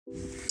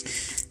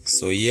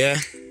So yeah,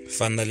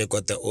 finally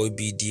got the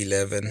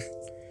OBDEleven.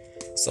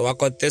 So I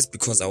got this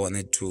because I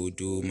wanted to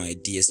do my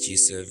DSG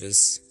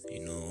service,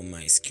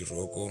 my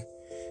Skiroko.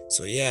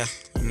 So yeah,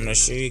 I'm gonna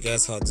show you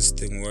guys how this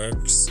thing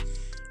works.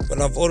 But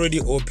I've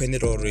already opened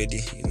it already,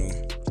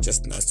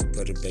 just nice to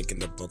put it back in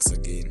the box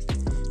again.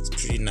 It's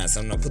pretty nice.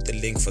 I'm gonna put the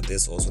link for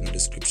this also in the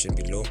description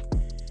below.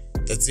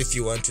 That's if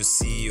you want to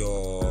see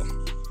your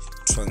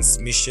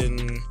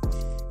transmission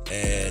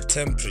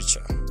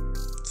temperature.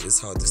 This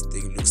is how this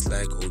thing looks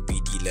like,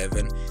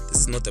 OBDEleven.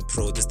 This is not the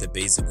Pro, this is the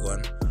basic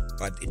one,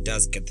 but it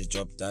does get the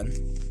job done.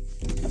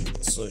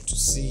 So to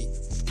see,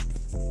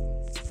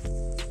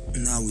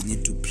 now we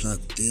need to plug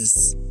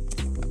this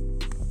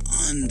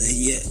under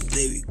here.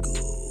 There we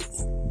go.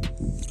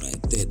 Right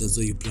there, that's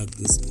where you plug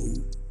this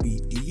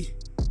OBD.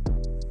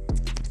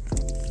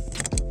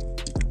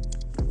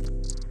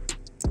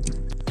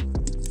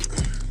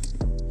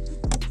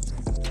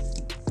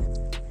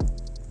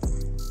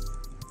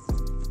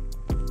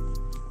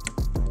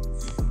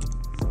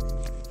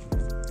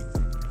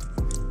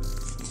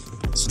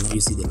 So now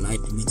you see the light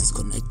limit is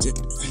connected.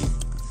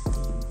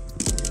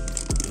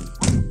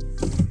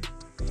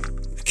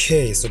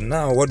 Okay, so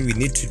now what we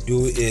need to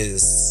do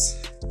is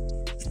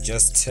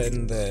just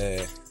turn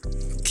the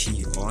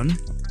key on.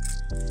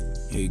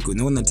 There you go.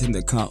 Not gonna turn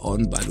the car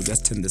on, but we'll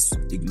just turn this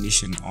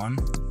ignition on.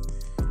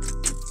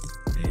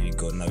 There you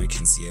go. Now we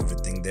can see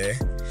everything there.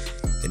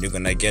 Then you're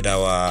gonna get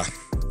our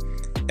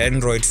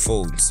Android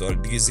phone. So I'll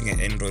be using an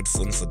Android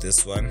phone for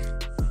this one.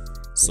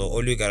 So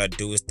all you gotta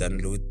do is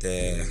download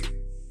the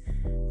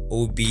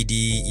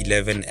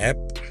OBDEleven app,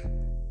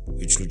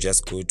 which will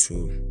just go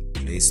to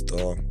Play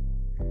Store.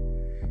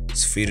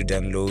 It's free to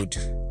download.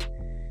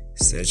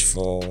 Search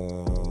for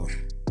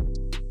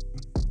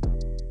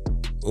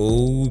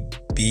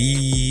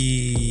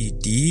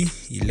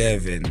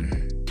OBDEleven.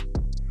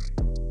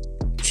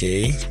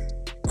 Okay,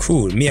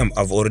 cool.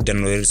 I've already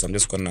downloaded it, so I'm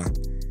just gonna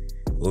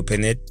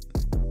open it.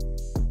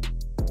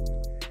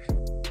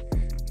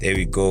 There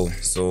we go.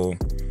 So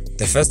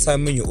the first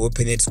time when you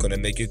open it, it's gonna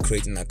make you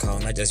create an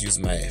account. I just use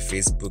my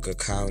Facebook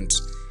account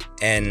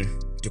and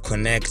to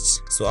connect.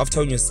 So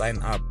after when you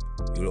sign up,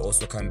 you will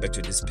also come back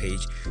to this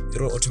page.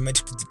 It will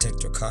automatically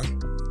detect your car.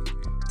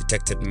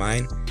 Detected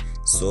mine.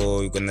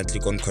 So you're gonna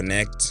click on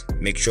connect.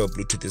 Make sure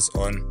Bluetooth is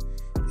on,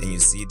 and you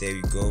see there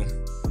you go.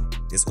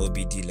 This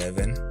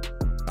OBDEleven.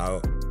 Now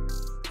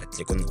I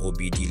click on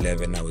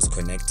OBDEleven. Now it's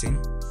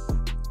connecting.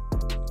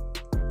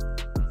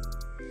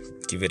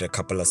 Give it a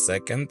couple of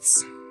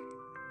seconds.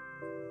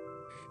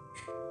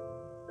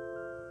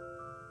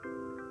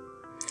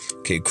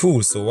 Okay,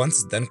 cool. So once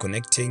it's done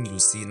connecting, you'll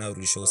see now it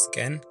will show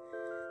scan.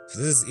 So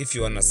this is if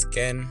you want to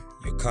scan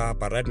your car,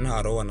 but right now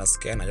I don't want to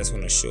scan. I just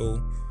want to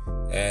show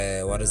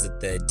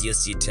the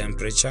DSG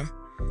temperature.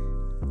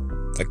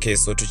 Okay,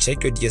 so to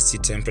check your DSG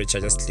temperature,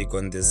 just click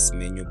on this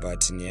menu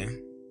button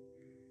here,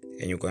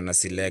 and you're gonna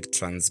select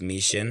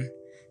transmission.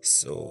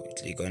 So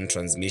click on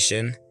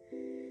transmission,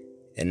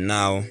 and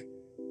now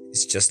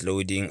it's just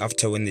loading.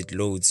 After when it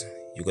loads,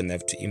 you're gonna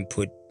have to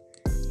input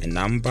a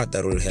number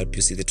that will help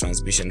you see the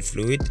transmission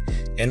fluid.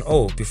 And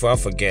before I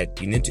forget,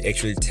 you need to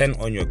actually turn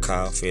on your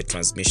car for your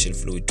transmission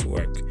fluid to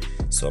work.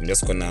 So I'm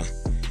just gonna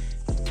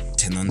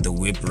turn on the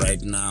whip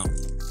right now.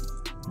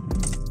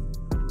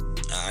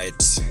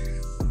 Alright,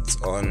 it's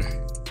on.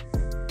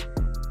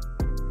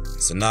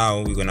 So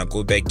now we're gonna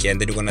go back here,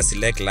 and then we're gonna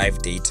select live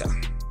data.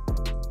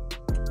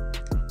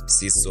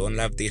 See, so on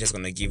live data is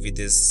gonna give you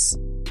this.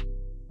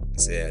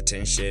 Say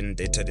attention,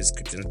 data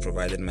descriptions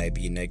provided might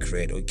be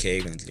inaccurate. Okay,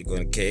 you're gonna click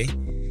on OK,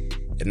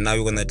 and now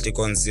you're gonna click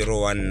on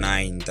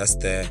 019. That's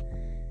the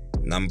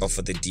number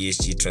for the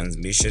DSG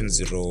transmission.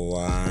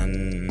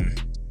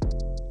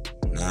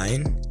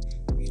 019.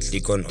 You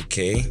click on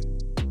OK.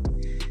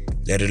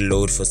 Let it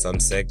load for some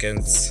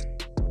seconds.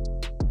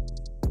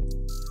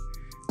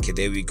 Okay,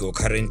 there we go.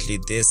 Currently,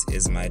 this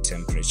is my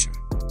temperature.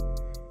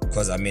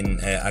 Because I've been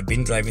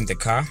driving the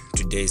car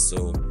today,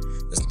 so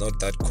it's not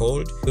that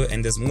cold.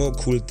 And there's more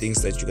cool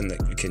things that you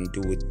can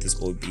do with this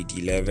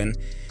OBDEleven.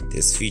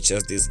 There's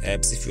features, there's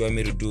apps. If you want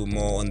me to do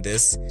more on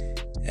this,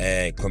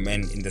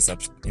 comment in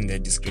the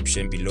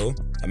description below.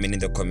 In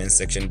the comment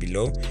section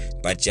below.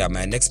 But yeah,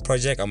 my next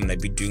project, I'm gonna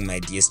be doing my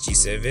DSG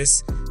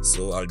service,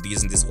 so I'll be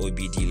using this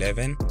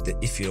OBDEleven.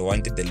 If you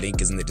want it, the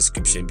link is in the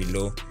description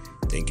below.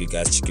 Thank you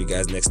guys. Check you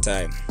guys next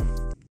time.